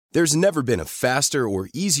There's never been a faster or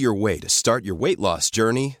easier way to start your weight loss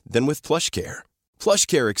journey than with PlushCare.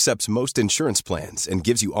 PlushCare accepts most insurance plans and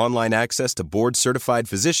gives you online access to board-certified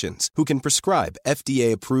physicians who can prescribe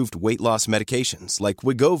FDA-approved weight loss medications like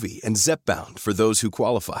Wegovy and Zepbound for those who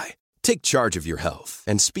qualify. Take charge of your health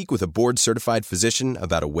and speak with a board-certified physician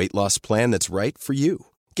about a weight loss plan that's right for you.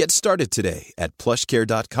 Get started today at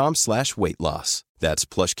plushcare.com/weight-loss. That's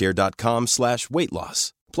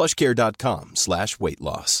plushcare.com/weight-loss.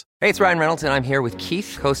 plushcare.com/weight-loss. Hey, it's Ryan Reynolds, and I'm here with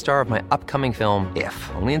Keith, co-star of my upcoming film, If,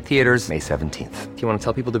 only in theaters May 17th. Do you want to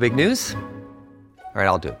tell people the big news? All right,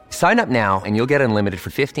 I'll do it. Sign up now and you'll get unlimited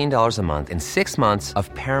for $15 a month and 6 months of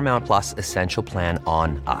Paramount Plus Essential Plan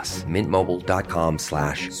on us.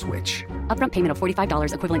 MintMobile.com/switch. Upfront payment of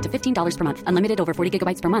 $45 equivalent to $15 per month. Unlimited over 40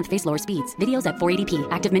 gigabytes per month. Face lower speeds. Videos at 480p.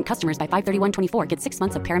 Active Mint customers by 531.24 get 6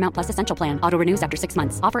 months of Paramount Plus Essential Plan. Auto renews after 6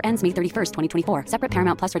 months. Offer ends May 31st, 2024. Separate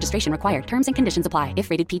Paramount Plus registration required. Terms and conditions apply if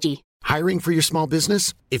rated PG. Hiring for your small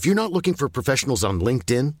business? If you're not looking for professionals on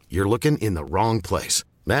LinkedIn, you're looking in the wrong place.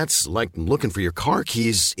 That's like looking for your car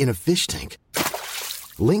keys in a fish tank.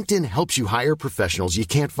 LinkedIn helps you hire professionals you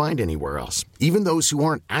can't find anywhere else, even those who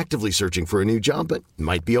aren't actively searching for a new job but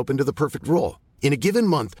might be open to the perfect role. In a given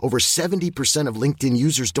month, over 70% of LinkedIn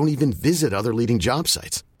users don't even visit other leading job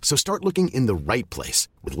sites. So start looking in the right place.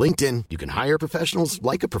 With LinkedIn, you can hire professionals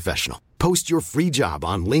like a professional. Post your free job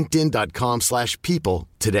on linkedin.com/people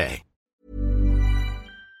today.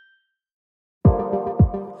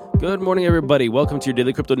 Good morning, everybody. Welcome to your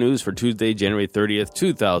Daily Crypto News for Tuesday, January 30th,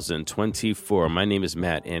 2024. My name is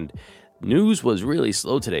Matt, and news was really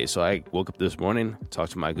slow today. So I woke up this morning,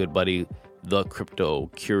 talked to my good buddy, the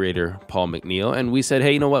crypto curator, Paul McNeil, and we said,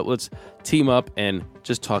 hey, you know what? Let's team up and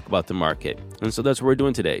just talk about the market. And so that's what we're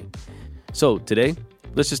doing today. So today,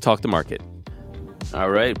 let's just talk the market.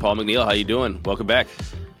 All right, Paul McNeil, how you doing? Welcome back.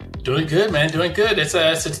 Doing good, man. Doing good. It's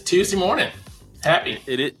a Tuesday morning. Happy.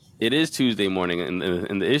 It is Tuesday morning,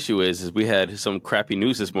 and the issue is we had some crappy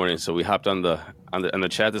news this morning, so we hopped on the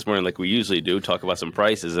chat this morning like we usually do, talk about some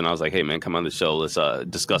prices, and I was like, hey man, come on the show, let's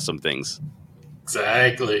discuss some things.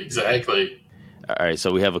 Exactly. All right,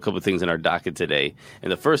 so we have a couple of things in our docket today,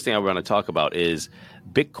 and the first thing I want to talk about is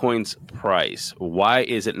Bitcoin's price. Why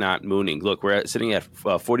is it not mooning? Look, we're sitting at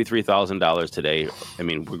 $43,000 today. I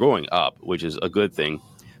mean, we're going up, which is a good thing.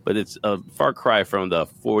 But it's a far cry from the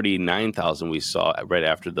 49,000 we saw right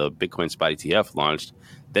after the Bitcoin spot ETF launched.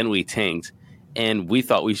 Then we tanked, and we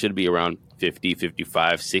thought we should be around 50,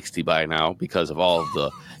 55, 60 by now because of all of the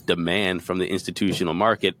demand from the institutional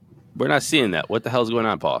market. We're not seeing that. What the hell's going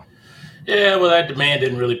on, Paul? Yeah, well, that demand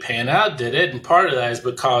didn't really pan out, did it? And part of that is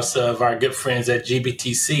because of our good friends at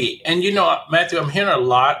GBTC. And, you know, Matthew, I'm hearing a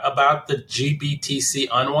lot about the GBTC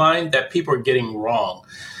unwind that people are getting wrong.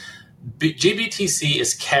 GBTC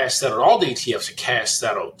is cash settled. All the ETFs are cash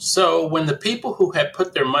settled. So when the people who had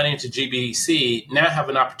put their money into GBTC now have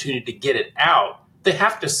an opportunity to get it out, they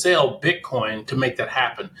have to sell Bitcoin to make that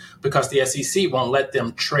happen because the SEC won't let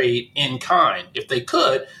them trade in kind. If they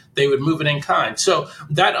could, they would move it in kind. So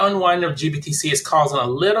that unwind of GBTC is causing a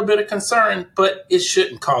little bit of concern, but it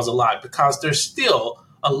shouldn't cause a lot because there's still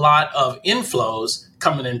a lot of inflows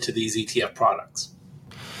coming into these ETF products.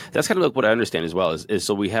 That's kind of like what I understand as well is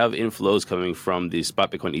so we have inflows coming from the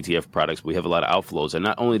spot Bitcoin ETF products. We have a lot of outflows. And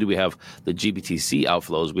not only do we have the GBTC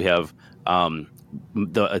outflows, we have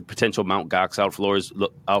the potential Mt. Gox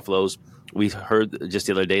outflows. We heard just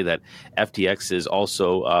the other day that FTX is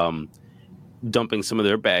also dumping some of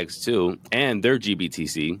their bags too and their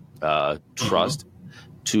GBTC trust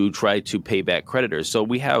to try to pay back creditors. So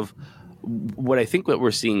we have what I think what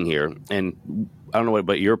we're seeing here, and I don't know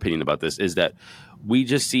what your opinion about this, is that we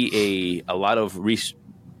just see a lot of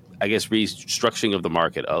restructuring of the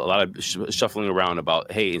market, a lot of shuffling around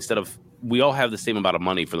about, hey, instead of we all have the same amount of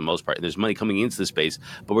money for the most part. There's money coming into the space,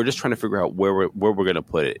 but we're just trying to figure out where we're going to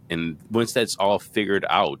put it. And once that's all figured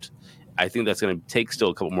out, I think that's going to take still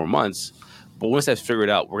a couple more months. But once that's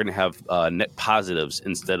figured out, we're going to have net positives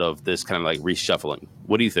instead of this kind of like reshuffling.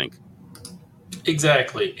 What do you think?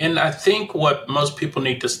 Exactly. And I think what most people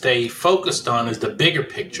need to stay focused on is the bigger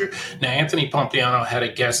picture. Now, Anthony Pompliano had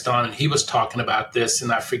a guest on, and he was talking about this,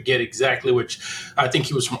 and I forget exactly which. I think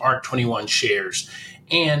he was from ARK21 Shares.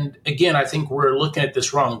 And again, I think we're looking at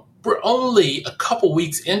this wrong. We're only a couple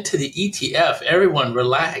weeks into the ETF. Everyone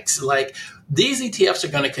relax. Like, these ETFs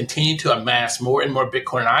are going to continue to amass more and more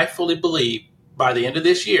Bitcoin. And I fully believe by the end of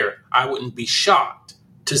this year, I wouldn't be shocked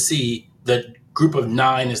to see the group of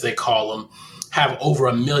nine, as they call them, have over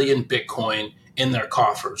 1 million Bitcoin in their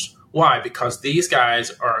coffers. Why? Because these guys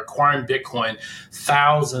are acquiring Bitcoin,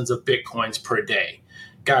 thousands of Bitcoins per day.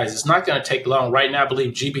 Guys, it's not going to take long. Right now, I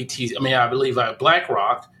believe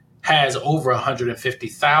BlackRock has over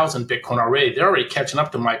 150,000 Bitcoin already. They're already catching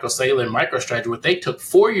up to Michael Saylor and MicroStrategy. What they took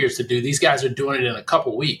 4 years to do, these guys are doing it in a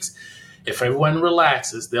couple weeks. If everyone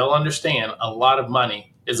relaxes, they'll understand a lot of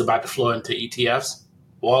money is about to flow into ETFs.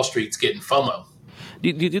 Wall Street's getting FOMO. Do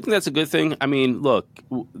you think that's a good thing? I mean, look,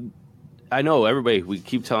 I know everybody, we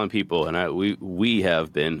keep telling people, and we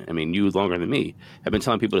have been, I mean, you longer than me, have been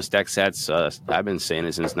telling people to stack sats. I've been saying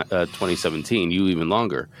it since 2017, you even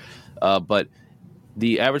longer. But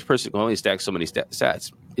the average person can only stack so many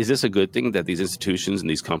sats. Is this a good thing that these institutions and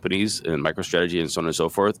these companies and MicroStrategy and so on and so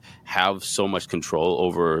forth have so much control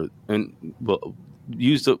over, and well, I'm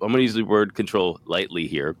going to use the word control lightly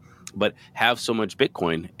here, but have so much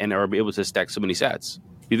Bitcoin and are able to stack so many sats?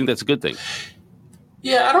 Do you think that's a good thing?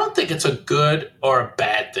 Yeah, I don't think it's a good or a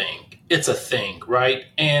bad thing. It's a thing, right?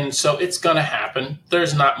 And so it's going to happen.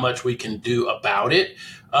 There's not much we can do about it.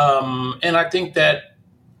 And I think that,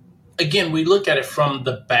 again, we look at it from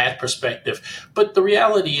the bad perspective. But the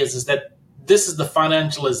reality is that this is the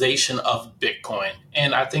financialization of Bitcoin.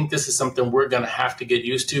 And I think this is something we're going to have to get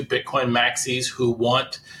used to. Bitcoin maxis who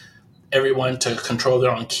want everyone to control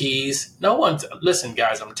their own keys. Listen,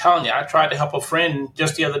 guys, I'm telling you, I tried to help a friend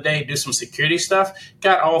just the other day do some security stuff,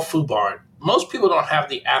 got all foobarred. Most people don't have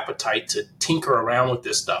the appetite to tinker around with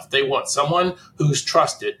this stuff. They want someone who's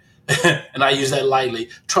trusted, and I use that lightly,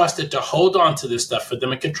 trusted to hold on to this stuff for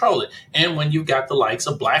them and control it. And when you've got the likes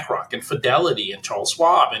of BlackRock and Fidelity and Charles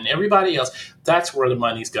Schwab and everybody else, that's where the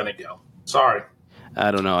money's going to go. Sorry. I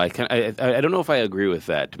don't know. I don't know if I agree with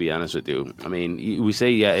that, to be honest with you. I mean, we say,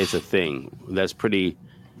 yeah, it's a thing. That's pretty.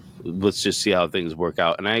 Let's just see how things work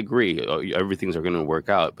out. And I agree, everything's going to work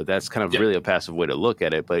out. But that's kind of really a passive way to look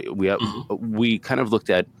at it. But we kind of looked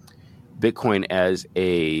at Bitcoin as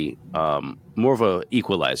a more of a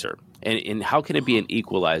equalizer. And how can it be an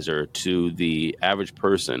equalizer to the average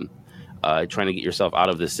person trying to get yourself out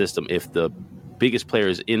of the system if the biggest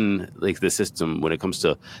players in like the system when it comes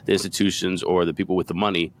to the institutions or the people with the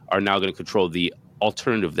money are now going to control the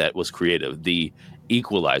alternative that was creative, the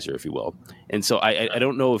equalizer, if you will. And so I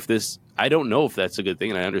don't know if that's a good thing,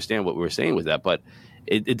 and I understand what we were saying with that, but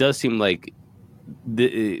it does seem like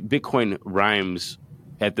the Bitcoin rhymes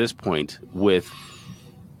at this point with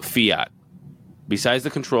fiat. Besides the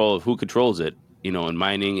control of who controls it, and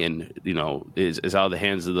mining and, is out of the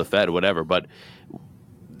hands of the Fed or whatever, but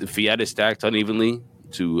the fiat is stacked unevenly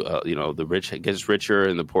to, the rich gets richer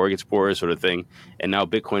and the poor gets poorer sort of thing. And now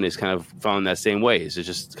Bitcoin is kind of found that same way. Is it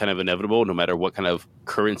just kind of inevitable no matter what kind of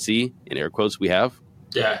currency, in air quotes, we have?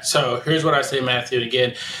 Yeah. So here's what I say, Matthew. And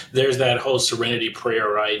again, there's that whole serenity prayer,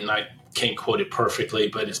 right? And I can't quote it perfectly,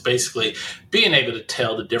 but it's basically being able to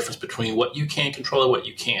tell the difference between what you can control and what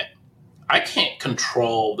you can't. I can't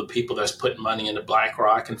control the people that's putting money into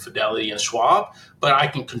BlackRock and Fidelity and Schwab, but I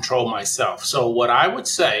can control myself. So what I would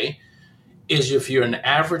say is if you're an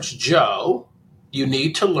average Joe, you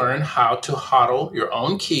need to learn how to hodl your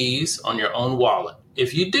own keys on your own wallet.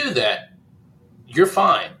 If you do that, you're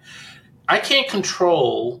fine. I can't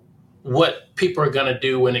control what people are going to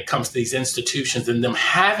do when it comes to these institutions and them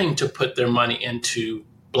having to put their money into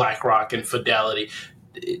BlackRock and Fidelity.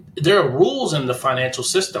 There are rules in the financial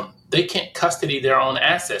system. They can't custody their own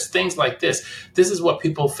assets, things like this. This is what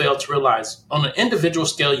people fail to realize. On an individual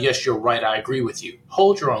scale, yes, you're right. I agree with you.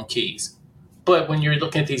 Hold your own keys. But when you're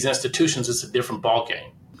looking at these institutions, it's a different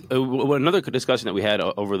ballgame. Another discussion that we had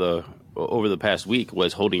over the past week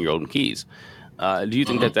was holding your own keys. Do you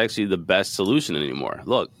think that's actually the best solution anymore?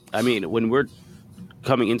 Look, I mean, when we're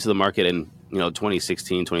coming into the market in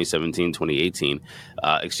 2016, 2017, 2018,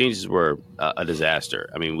 exchanges were a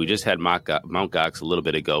disaster. I mean, we just had Mt. Gox a little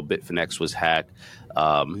bit ago. Bitfinex was hacked.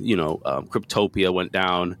 Cryptopia went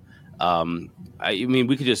down. I mean,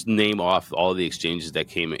 we could just name off all the exchanges that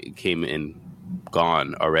came and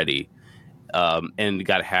gone already, and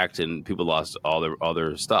got hacked, and people lost all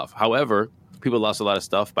their stuff. However, people lost a lot of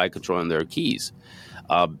stuff by controlling their keys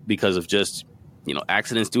because of just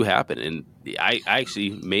accidents do happen. And I actually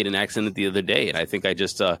made an accident the other day, and I think I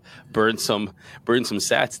just burned some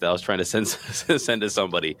sats that I was trying to send to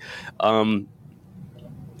somebody.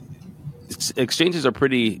 Exchanges are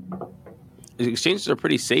pretty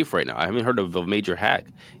safe right now. I haven't heard of a major hack.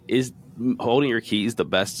 Is holding your keys the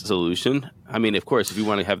best solution? I mean, of course, if you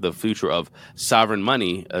want to have the future of sovereign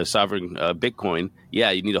money, sovereign Bitcoin,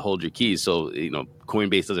 yeah, you need to hold your keys. So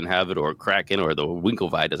Coinbase doesn't have it, or Kraken, or the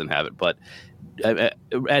Winklevi doesn't have it. But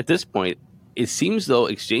at this point, it seems though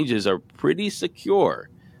exchanges are pretty secure.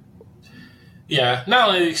 Yeah, not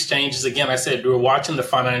only the exchanges, again, I said we're watching the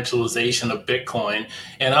financialization of Bitcoin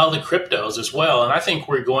and all the cryptos as well. And I think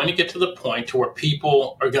we're going to get to the point to where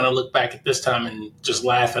people are going to look back at this time and just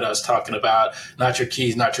laugh at us talking about not your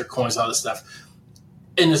keys, not your coins, all this stuff.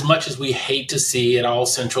 And as much as we hate to see it all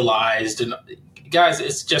centralized, and guys,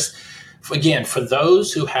 it's just, again, for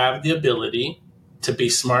those who have the ability to be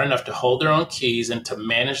smart enough to hold their own keys and to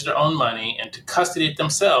manage their own money and to custody it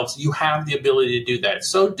themselves, you have the ability to do that.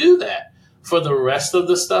 So do that. For the rest of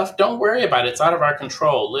the stuff, don't worry about it. It's out of our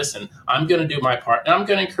control. Listen, I'm going to do my part. And I'm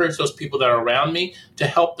going to encourage those people that are around me to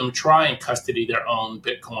help them try and custody their own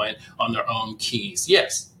Bitcoin on their own keys.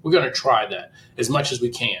 Yes, we're going to try that as much as we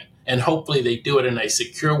can. And hopefully they do it in a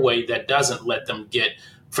secure way that doesn't let them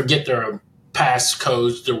forget their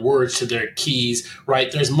passcodes, their words to their keys,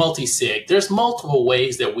 right? There's multi-sig. There's multiple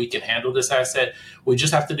ways that we can handle this asset. We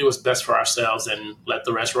just have to do what's best for ourselves and let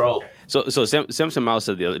the rest roll. So Samson Mouse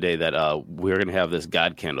said the other day that we're going to have this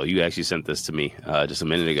God candle. You actually sent this to me just a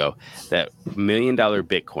minute ago. That $1 million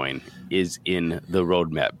Bitcoin is in the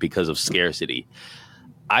roadmap because of scarcity.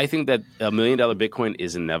 I think that $1 million Bitcoin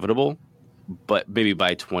is inevitable, but maybe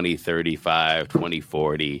by 2035,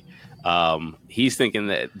 2040. He's thinking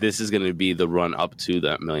that this is going to be the run up to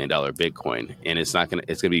that $1 million Bitcoin, and it's going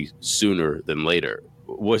to be sooner than later.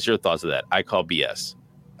 What's your thoughts of that? I call BS.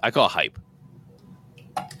 I call hype.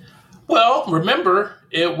 Well, remember,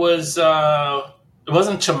 it wasn't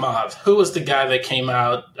Chamath. Who was the guy that came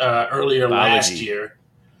out earlier last year?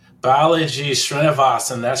 Balaji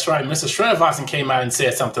Srinivasan. That's right. Mr. Srinivasan came out and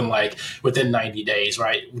said something like within 90 days,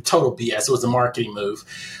 right? Total BS. It was a marketing move.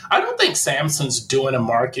 I don't think Samson's doing a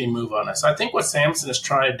marketing move on us. I think what Samson is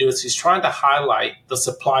trying to do is he's trying to highlight the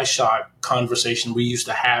supply shock conversation we used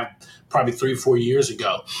to have probably 3 or 4 years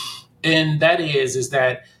ago. And that is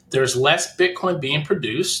that there's less Bitcoin being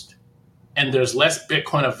produced and there's less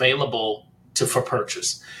Bitcoin available for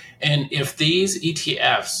purchase. And if these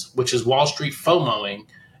ETFs, which is Wall Street FOMOing,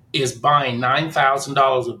 is buying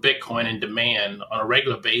 $9,000 of Bitcoin in demand on a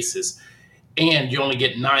regular basis, and you only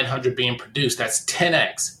get 900 being produced, that's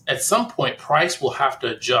 10x. At some point, price will have to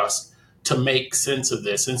adjust to make sense of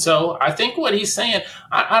this. And so I think what he's saying,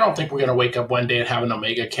 I don't think we're going to wake up one day and have an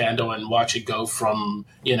Omega candle and watch it go from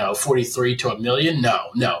 43 to $1 million.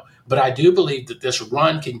 No. But I do believe that this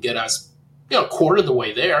run can get us a quarter of the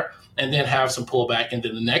way there and then have some pullback, and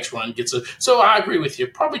then the next run gets so I agree with you,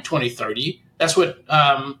 probably 2030. That's what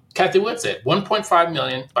Kathy Wood said, 1.5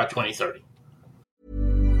 million by 2030.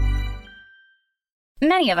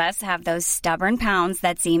 Many of us have those stubborn pounds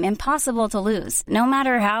that seem impossible to lose, no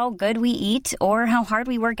matter how good we eat or how hard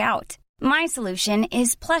we work out. My solution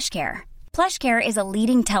is PlushCare. PlushCare is a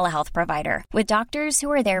leading telehealth provider with doctors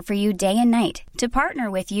who are there for you day and night to partner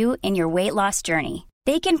with you in your weight loss journey.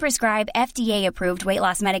 They can prescribe FDA-approved weight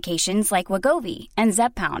loss medications like Wegovy and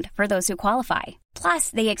Zepbound for those who qualify. Plus,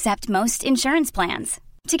 they accept most insurance plans.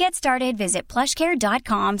 To get started, visit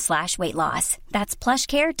plushcare.com/weightloss. That's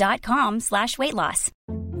plushcare.com/weightloss.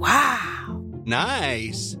 Wow.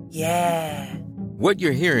 Nice. Yeah. What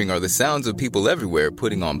you're hearing are the sounds of people everywhere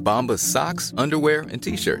putting on Bombas socks, underwear, and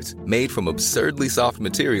T-shirts made from absurdly soft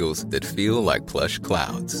materials that feel like plush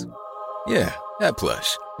clouds. Yeah, that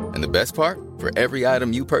plush. And the best part? For every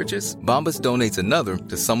item you purchase, Bombas donates another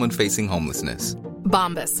to someone facing homelessness.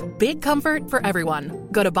 Bombas. Big comfort for everyone.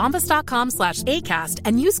 Go to bombas.com/ACAST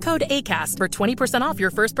and use code ACAST for 20% off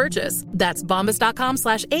your first purchase. That's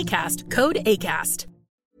bombas.com/ACAST. Code ACAST.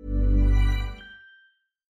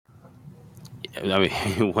 I mean,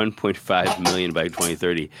 1.5 million by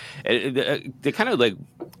 2030. They're kind of like,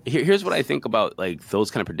 here's what I think about like those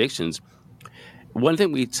kind of predictions. One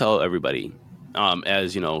thing we tell everybody,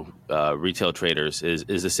 as retail traders, is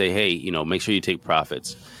to say, hey, make sure you take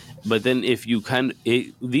profits. But then if you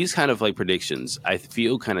these kind of like predictions, I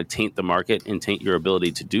feel kind of taint the market and taint your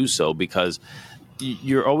ability to do so, because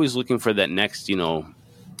you're always looking for that next,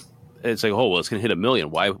 it's like, oh, well, it's going to hit $1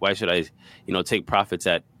 million. Why should I, take profits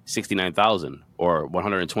at 69,000 or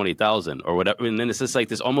 120,000 or whatever? And then it's just like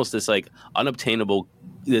this unobtainable,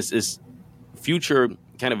 this future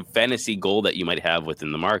kind of fantasy goal that you might have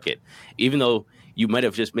within the market, even though you might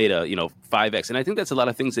have just made a 5x. And I think that's a lot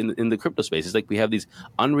of things in the crypto space. It's like we have these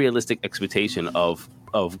unrealistic expectation of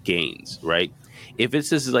gains, right? If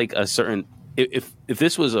this is like a certain, if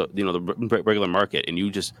this was the regular market and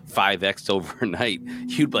you just 5x overnight,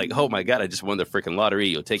 you'd be like, oh my God, I just won the freaking lottery.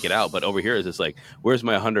 You'll take it out. But over here it's just like, where's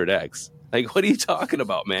my 100x? Like, what are you talking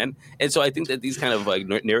about, man? And so I think that these kind of like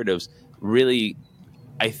narratives really,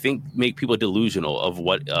 I think, make people delusional of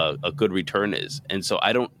what a good return is. And so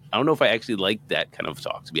I don't know if I actually like that kind of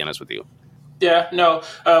talk, to be honest with you. Yeah, no,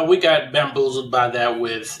 we got bamboozled by that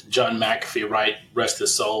with John McAfee, right? Rest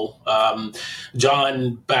his soul.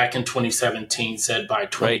 John, back in 2017, said by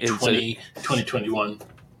 2020, 2021.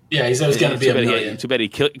 Yeah, he said it's going to be a million. Too bad he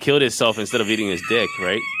killed himself instead of eating his dick,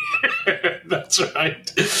 right? That's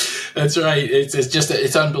right. That's right.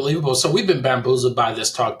 It's unbelievable. So we've been bamboozled by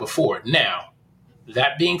this talk before. Now,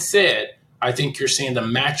 that being said, I think you're seeing the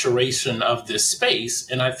maturation of this space.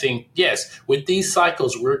 And I think, yes, with these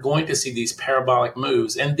cycles, we're going to see these parabolic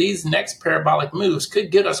moves. And these next parabolic moves could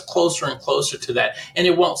get us closer and closer to that. And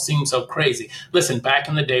it won't seem so crazy. Listen, back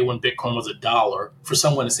in the day when Bitcoin was $1, for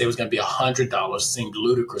someone to say it was going to be $100 seemed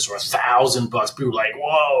ludicrous, or $1,000. People were like,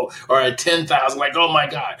 whoa, or at 10,000, like, oh my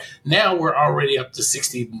God. Now we're already up to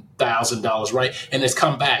 $60,000, right? And it's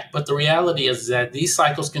come back. But the reality is that these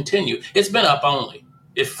cycles continue. It's been up only.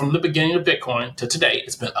 If from the beginning of Bitcoin to today,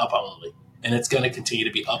 it's been up only. And it's going to continue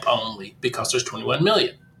to be up only because there's 21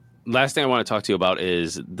 million. Last thing I want to talk to you about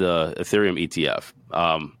is the Ethereum ETF.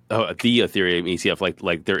 The Ethereum ETF,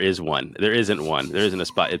 like there is one. There isn't one. There isn't a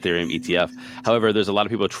spot Ethereum ETF. However, there's a lot of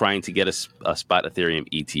people trying to get a spot Ethereum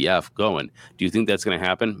ETF going. Do you think that's going to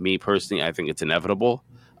happen? Me personally, I think it's inevitable.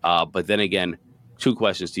 But then again, two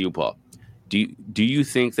questions to you, Paul. Do you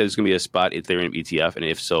think there's going to be a spot Ethereum ETF? And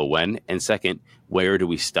if so, when? And second, where do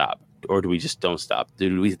we stop? Or do we just don't stop?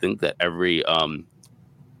 Do we think that every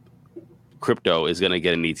crypto is going to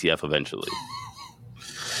get an ETF eventually?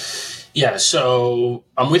 Yeah, so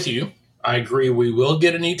I'm with you. I agree we will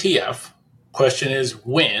get an ETF. Question is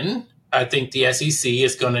when. I think the SEC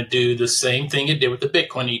is going to do the same thing it did with the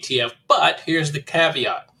Bitcoin ETF. But here's the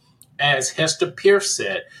caveat. As Hester Pierce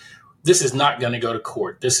said, this is not going to go to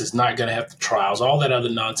court. This is not going to have the trials. All that other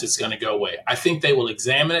nonsense is going to go away. I think they will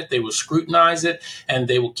examine it. They will scrutinize it, and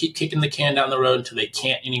they will keep kicking the can down the road until they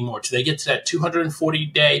can't anymore. Till they get to that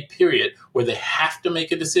 240-day period where they have to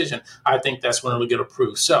make a decision. I think that's when it'll get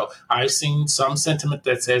approved. So I've seen some sentiment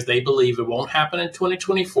that says they believe it won't happen in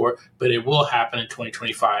 2024, but it will happen in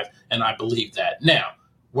 2025, and I believe that. Now,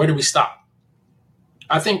 where do we stop?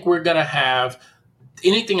 I think we're going to have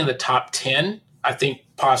anything in the top 10, I think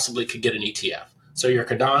possibly could get an ETF. So your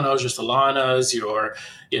Cardanos, your Solanas, your,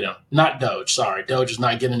 not Doge. Sorry, Doge is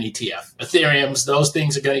not getting an ETF. Ethereums, those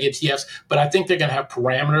things are going to get ETFs. But I think they're going to have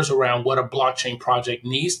parameters around what a blockchain project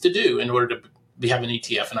needs to do in order to have an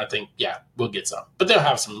ETF. And I think, we'll get some. But they'll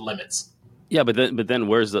have some limits. Yeah, but then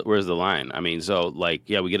where's the line? I mean, so we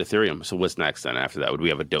get Ethereum. So what's next then after that? Would we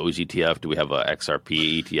have a Doge ETF? Do we have a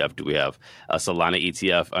XRP ETF? Do we have a Solana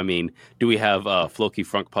ETF? I mean, do we have a Floki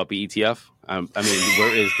Frunk Puppy ETF? I mean,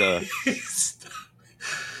 where is the?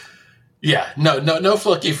 No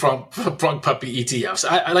Floki Frunk Puppy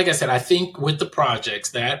ETFs. Like I said, I think with the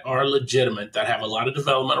projects that are legitimate, that have a lot of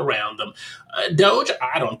development around them, Doge,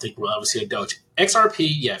 I don't think we'll ever see a Doge. XRP,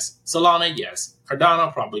 yes. Solana, yes.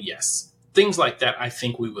 Cardano, probably yes. Things like that, I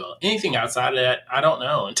think we will. Anything outside of that, I don't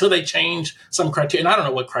know. Until they change some criteria, and I don't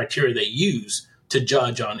know what criteria they use to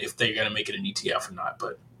judge on if they're going to make it an ETF or not.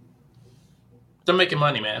 But they're making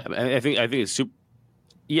money, man. I think it's super.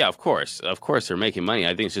 Yeah, of course they're making money.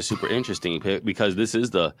 I think it's just super interesting because this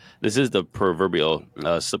is the proverbial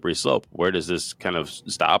slippery slope. Where does this kind of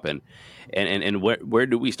stop, and where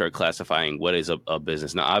do we start classifying what is a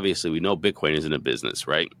business? Now, obviously, we know Bitcoin isn't a business,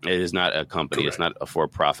 right? It is not a company. Correct. It's not a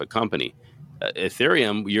for-profit company.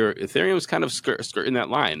 Ethereum's kind of skirting that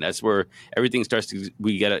line. That's where everything starts to.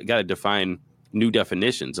 We gotta define new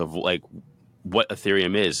definitions of like what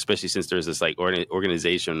Ethereum is, especially since there's this like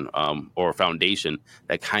organization or foundation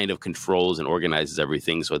that kind of controls and organizes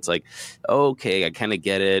everything. So it's like, okay, I kind of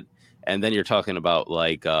get it. And then you're talking about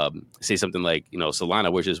like, say something like,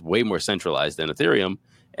 Solana, which is way more centralized than Ethereum.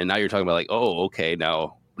 And now you're talking about like, oh, okay,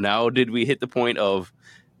 now did we hit the point of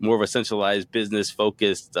more of a centralized business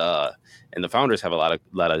focused, and the founders have a lot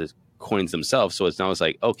of coins themselves. So it's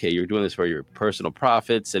like, okay, you're doing this for your personal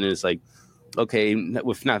profits. And it's like, okay,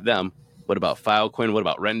 if not them, what about Filecoin? What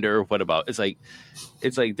about Render? What about it's like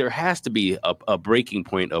there has to be a breaking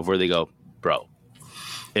point of where they go, bro.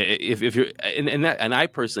 If you're and I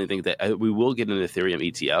personally think that we will get an Ethereum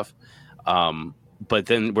ETF, but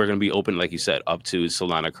then we're going to be open, like you said, up to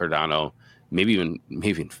Solana, Cardano, maybe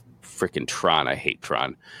even freaking Tron. I hate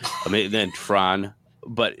Tron. Then Tron,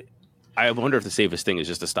 but I wonder if the safest thing is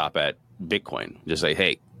just to stop at Bitcoin, just like,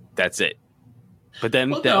 hey, that's it. But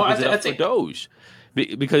then that opens it up for Doge.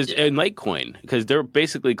 Because and Litecoin, because they're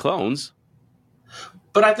basically clones.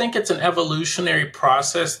 But I think it's an evolutionary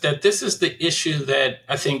process that this is the issue that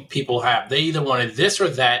I think people have. They either wanted this or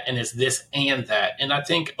that, and it's this and that. And I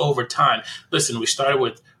think over time, listen, we started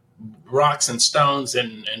with rocks and stones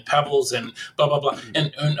and pebbles and blah, blah, blah.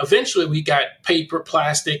 And eventually we got paper,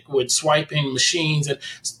 plastic with swiping machines, and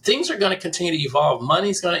things are going to continue to evolve.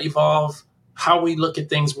 Money's going to evolve. How we look at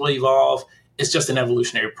things will evolve. It's just an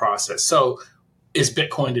evolutionary process. So is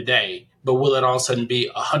Bitcoin today, but will it all of a sudden be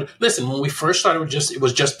 100? Listen, when we first started, it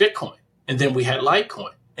was just Bitcoin, and then we had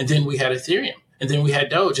Litecoin, and then we had Ethereum, and then we had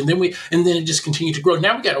Doge, and then it just continued to grow.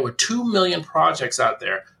 Now we got over 2 million projects out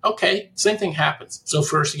there. Okay, same thing happens. So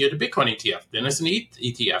first you get a Bitcoin ETF, then it's an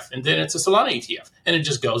ETF, and then it's a Solana ETF, and it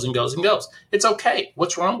just goes and goes and goes. It's okay.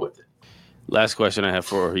 What's wrong with it? Last question I have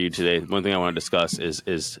for you today. One thing I want to discuss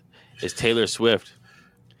is Taylor Swift.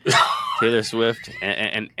 Taylor Swift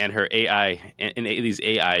and her AI and these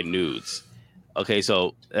AI nudes. Okay,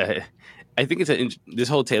 so I think it's this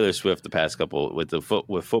whole Taylor Swift the past couple with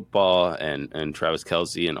football and Travis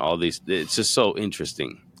Kelce and all these. It's just so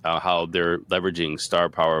interesting how they're leveraging star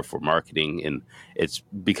power for marketing, and it's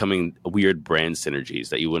becoming weird brand synergies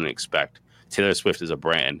that you wouldn't expect. Taylor Swift is a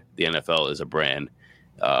brand. The NFL is a brand.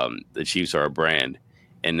 The Chiefs are a brand,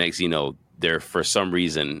 and next you know they're for some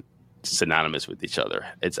reason synonymous with each other.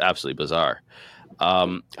 It's absolutely bizarre.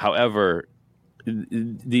 However,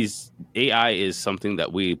 these AI is something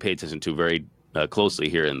that we pay attention to very closely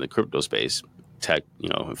here in the crypto space, tech,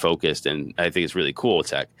 focused, and I think it's really cool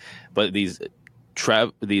tech. But these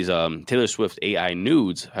Taylor Swift AI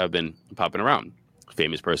nudes have been popping around.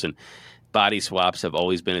 Famous person, body swaps have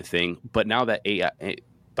always been a thing, but now that AI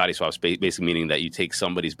body swaps basically meaning that you take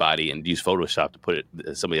somebody's body and use Photoshop to put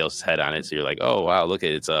somebody else's head on it. So you're like, oh wow, look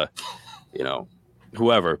at it's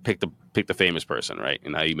whoever pick the famous person, right?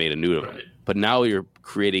 And now you made a nude of them. But now you're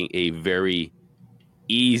creating a very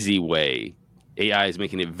easy way. AI is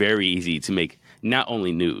making it very easy to make not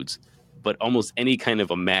only nudes, but almost any kind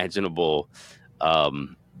of imaginable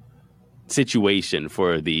situation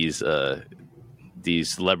for these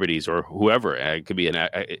celebrities or whoever. It could be an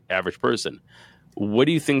average person. What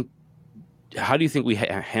do you think? How do you think we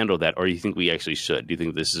handle that, or do you think we actually should? Do you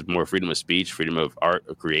think this is more freedom of speech, freedom of art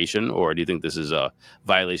or creation, or do you think this is a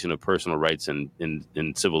violation of personal rights and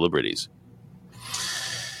civil liberties?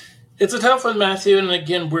 It's a tough one, Matthew. And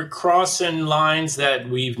again, we're crossing lines that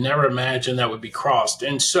we've never imagined that would be crossed.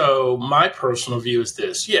 And so my personal view is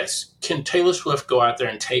this. Yes, can Taylor Swift go out there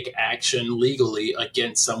and take action legally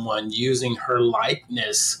against someone using her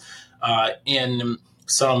likeness in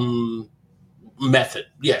some method?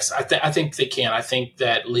 Yes, I think they can. I think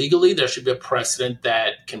that legally there should be a precedent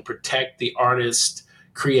that can protect the artist's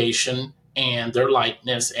creation and their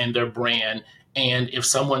likeness and their brand. And if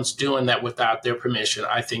someone's doing that without their permission,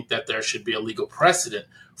 I think that there should be a legal precedent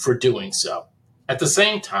for doing so. At the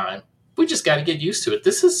same time, we just got to get used to it.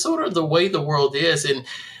 This is sort of the way the world is. And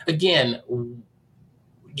again,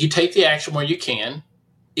 you take the action where you can.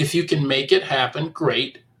 If you can make it happen,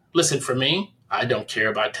 great. Listen, for me, I don't care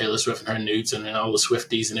about Taylor Swift and her nudes and all the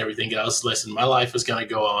Swifties and everything else. Listen, my life is going to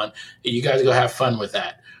go on. You guys go have fun with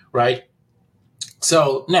that, right?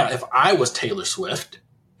 So now, if I was Taylor Swift,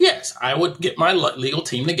 yes, I would get my legal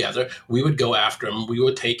team together. We would go after them. We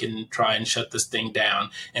would take and try and shut this thing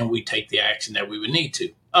down, and we'd take the action that we would need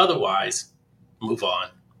to. Otherwise, move on.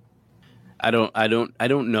 I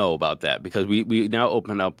don't know about that, because we now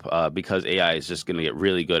open up because AI is just going to get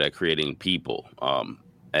really good at creating people.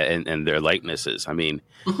 And their likenesses. I mean,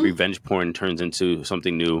 revenge porn turns into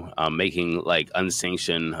something new, making like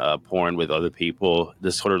unsanctioned porn with other people.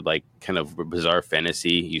 This sort of like kind of bizarre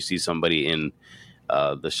fantasy. You see somebody in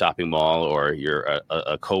the shopping mall, or you're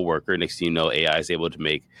a coworker. Next thing you know, AI is able to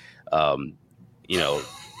make,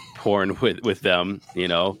 porn with them,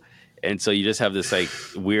 And so you just have this like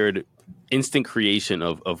weird instant creation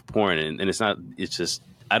of porn. And it's just,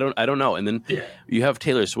 I don't know. And then you have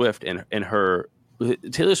Taylor Swift and her,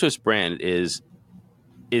 Taylor Swift's brand is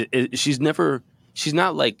she's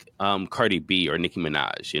not like Cardi B or Nicki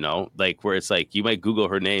Minaj, like where it's like you might Google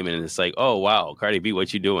her name and it's like, oh wow, Cardi B,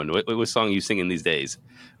 what you doing? What song are you singing these days,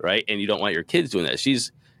 right? And you don't want your kids doing that.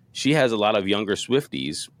 She has a lot of younger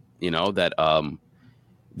Swifties,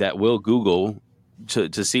 that will Google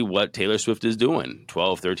to see what Taylor Swift is doing.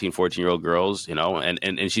 12, 13, 14-year-old girls,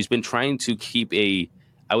 and she's been trying to keep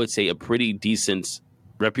I would say a pretty decent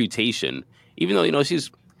reputation. Even though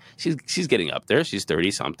she's getting up there, she's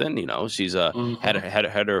 30 something. She's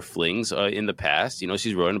had her flings in the past.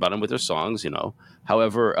 She's written about them with her songs.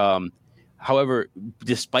 However,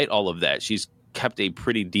 despite all of that, she's kept a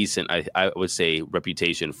pretty decent, I would say,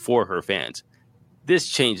 reputation for her fans. This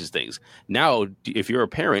changes things. Now, if you're a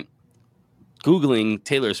parent, Googling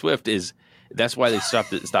Taylor Swift that's why they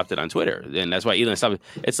stopped it on Twitter, and that's why Elon stopped it.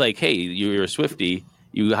 It's like, hey, you're a Swiftie,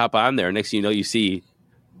 you hop on there. Next thing you know, you see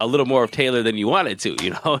a little more of Taylor than you wanted to.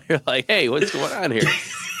 You're like, hey, what's going on here?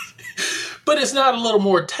 But it's not a little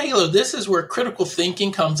more Taylor. This is where critical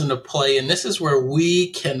thinking comes into play. And this is where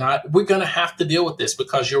we're going to have to deal with this,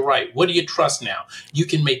 because you're right. What do you trust now? You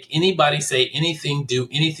can make anybody say anything, do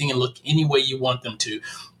anything, and look any way you want them to.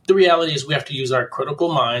 The reality is we have to use our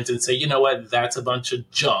critical minds and say, you know what, that's a bunch of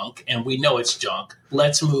junk, and we know it's junk.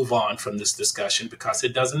 Let's move on from this discussion because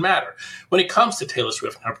it doesn't matter. When it comes to Taylor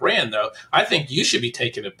Swift and her brand, though, I think you should be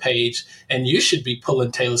taking a page and you should be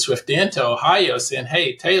pulling Taylor Swift into Ohio saying,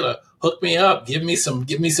 hey, Taylor, hook me up, give me some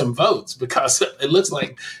votes, because it looks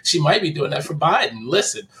like she might be doing that for Biden.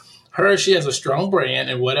 Listen, she has a strong brand,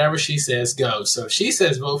 and whatever she says goes. So if she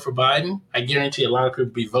says vote for Biden, I guarantee a lot of people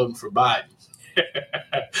will be voting for Biden.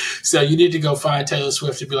 So you need to go find Taylor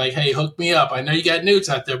Swift and be like, hey, hook me up. I know you got nudes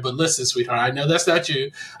out there, but listen, sweetheart, I know that's not you.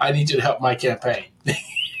 I need you to help my campaign.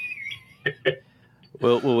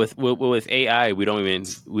 Well, with AI, we don't even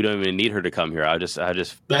need her to come here. I'll just that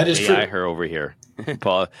is AI true. Her over here.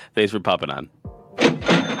 Paul, thanks for popping on.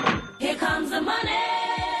 Here comes the money.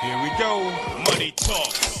 Here we go. Money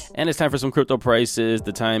talk. And it's time for some crypto prices.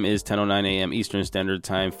 The time is 10:09 a.m. Eastern Standard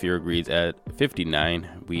Time. Fear agrees at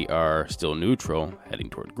 59. We are still neutral, heading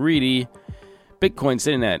toward greedy. Bitcoin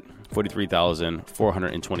sitting at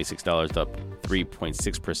 $43,426, up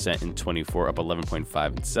 3.6% in 24, up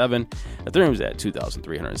 11.5 in 7. Ethereum is at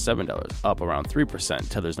 $2,307, up around 3%.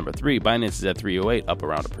 Tether's number 3. Binance is at 308, up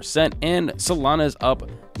around 1%. And Solana's up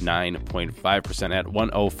 9.5% at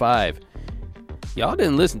 105. Y'all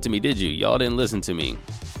didn't listen to me, did you? Y'all didn't listen to me.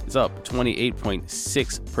 It's up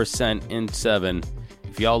 28.6% in 7.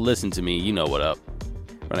 If y'all listen to me, you know what up.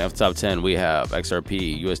 Running off the top 10, we have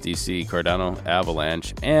XRP, USDC, Cardano,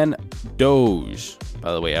 Avalanche, and Doge.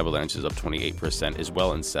 By the way, Avalanche is up 28% as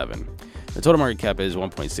well in 7. The total market cap is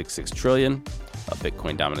 1.66 trillion. A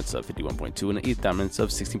Bitcoin dominance of 51.2 and an ETH dominance of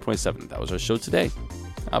 16.7. That was our show today.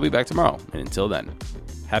 I'll be back tomorrow. And until then,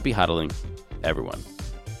 happy hodling, everyone.